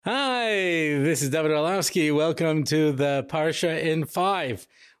Hi, this is David Orlowski. Welcome to the Parsha in 5,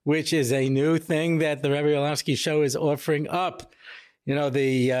 which is a new thing that the Rabbi Orlowski Show is offering up. You know,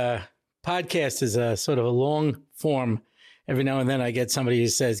 the podcast is a sort of a long form. Every now and then I get somebody who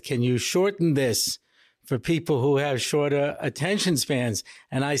says, can you shorten this for people who have shorter attention spans?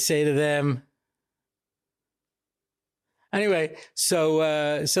 And I say to them, anyway,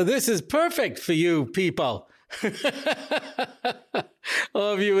 so this is perfect for you people.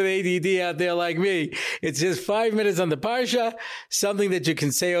 All of you with ADD out there like me. It's just 5 minutes on the Parsha, something that you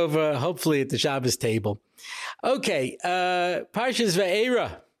can say over, hopefully, at the Shabbos table. Okay, Parsha's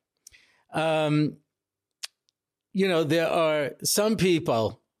Vayera. There are some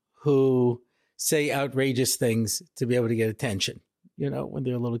people who say outrageous things to be able to get attention. You know, when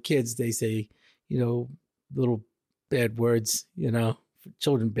they're little kids, they say, little bad words,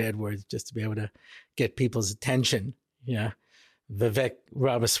 children bad words just to be able to get people's attention. Yeah. Vivek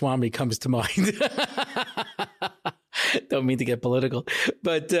Ramaswamy comes to mind. Don't mean to get political,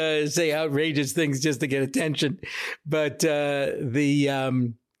 but say outrageous things just to get attention. But there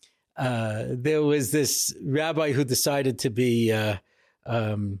was this rabbi who decided to be,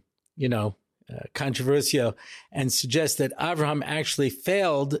 controversial and suggest that Avraham actually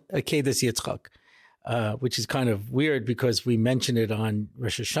failed Akedas Yitzchak. Which is kind of weird because we mention it on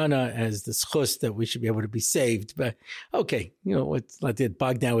Rosh Hashanah as the schus that we should be able to be saved. But okay, let's not get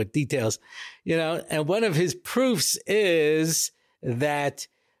bogged down with details, and one of his proofs is that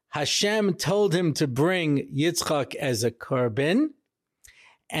Hashem told him to bring Yitzchak as a korban,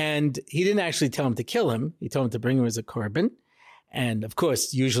 and he didn't actually tell him to kill him. He told him to bring him as a korban. And of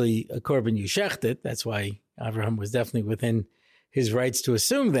course, usually a korban, you shecht it. That's why Avraham was definitely within his rights to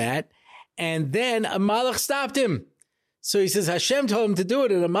assume that. And then a malach stopped him. So he says, Hashem told him to do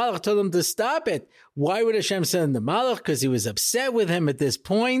it, and a malach told him to stop it. Why would Hashem send the malach? Because he was upset with him at this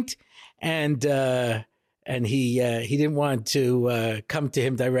point, and he didn't want to come to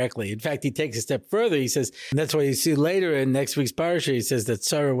him directly. In fact, he takes a step further. He says, and that's why you see later in next week's parasha, he says that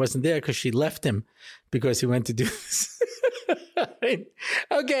Sarah wasn't there because she left him because he went to do this.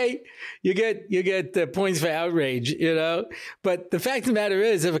 Okay, you get points for outrage, But the fact of the matter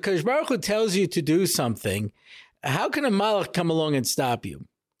is, if a Kadosh Baruch Hu tells you to do something, how can a malach come along and stop you,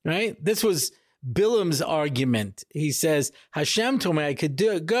 right? This was Bilam's argument. He says, Hashem told me I could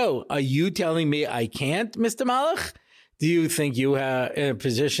go. Are you telling me I can't, Mr. Malach? Do you think you are in a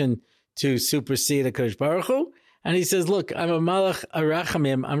position to supersede a Kadosh Baruch Hu? And he says, look, I'm a malach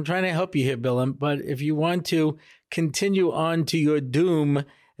arachamim. I'm trying to help you here, Bilam. But if you want to continue on to your doom,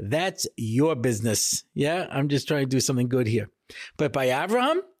 that's your business. Yeah, I'm just trying to do something good here. But by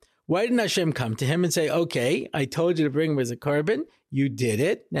Avraham, why didn't Hashem come to him and say, okay, I told you to bring him as a korban. You did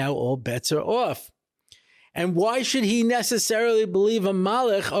it. Now all bets are off. And why should he necessarily believe a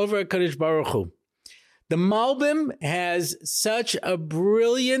malach over a Kadosh Baruch Hu? The Malbim has such a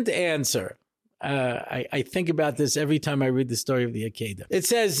brilliant answer. I think about this every time I read the story of the Akedah. It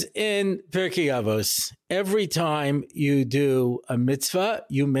says in Pirkei Avos, every time you do a mitzvah,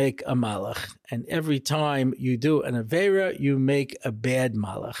 you make a malach. And every time you do an Vayera, you make a bad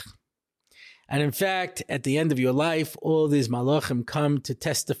malach. And in fact, at the end of your life, all these malachim come to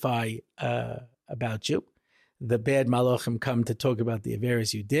testify about you. The bad malachim come to talk about the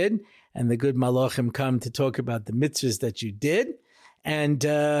Averas you did, and the good malachim come to talk about the mitzvahs that you did. And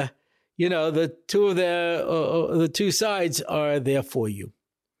the two sides are there for you.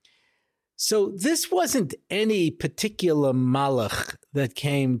 So this wasn't any particular malach that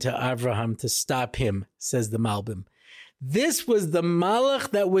came to Avraham to stop him, says the Malbim. This was the malach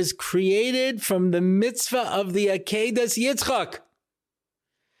that was created from the mitzvah of the Akedas Yitzchak.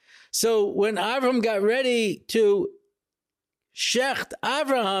 So when Avraham got ready to shecht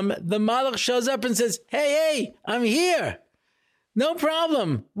Avraham, the malach shows up and says, hey, I'm here. No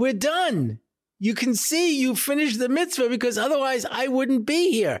problem. We're done. You can see you finished the mitzvah because otherwise I wouldn't be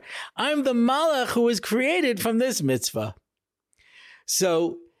here. I'm the malach who was created from this mitzvah.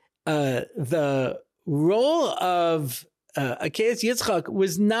 So the role of Akedas Yitzchak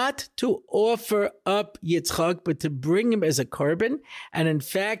was not to offer up Yitzchak, but to bring him as a korban. And in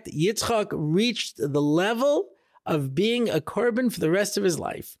fact, Yitzchak reached the level of being a korban for the rest of his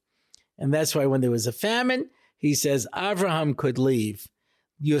life. And that's why when there was a famine, he says, Avraham could leave.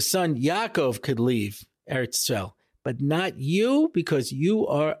 Your son Yaakov could leave Eretz Yisrael, but not you, because you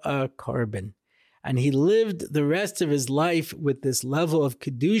are a korban. And he lived the rest of his life with this level of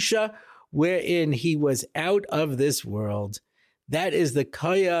Kedusha, wherein he was out of this world. That is the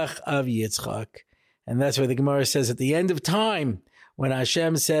koyach of Yitzchak. And that's why the Gemara says at the end of time, When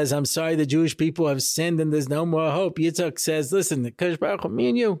Hashem says, I'm sorry, the Jewish people have sinned and there's no more hope, Yitzchak says, listen, Kadosh Baruch Hu, me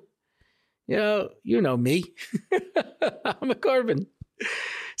and you know me. I'm a korban.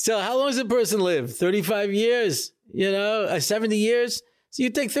 So how long does a person live? 35 years, 70 years? So you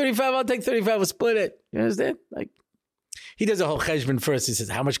take 35, I'll take 35, we'll split it. You understand? Like, he does a whole cheshbon first. He says,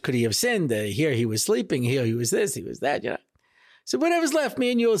 how much could he have sinned? Here he was sleeping. Here he was this, he was that, So whatever's left,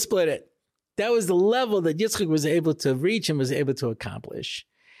 me and you will split it. That was the level that Yitzchak was able to reach and was able to accomplish.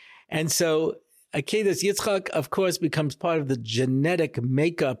 And so Akedas Yitzchak, of course, becomes part of the genetic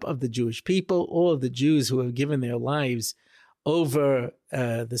makeup of the Jewish people. All of the Jews who have given their lives over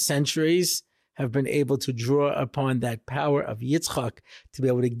the centuries have been able to draw upon that power of Yitzchak to be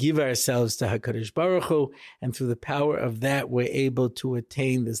able to give ourselves to HaKadosh Baruch Hu. And through the power of that, we're able to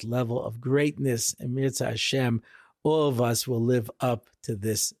attain this level of greatness. And Mirza Hashem, all of us will live up to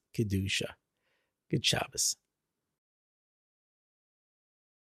this Kedusha. Good Shabbos.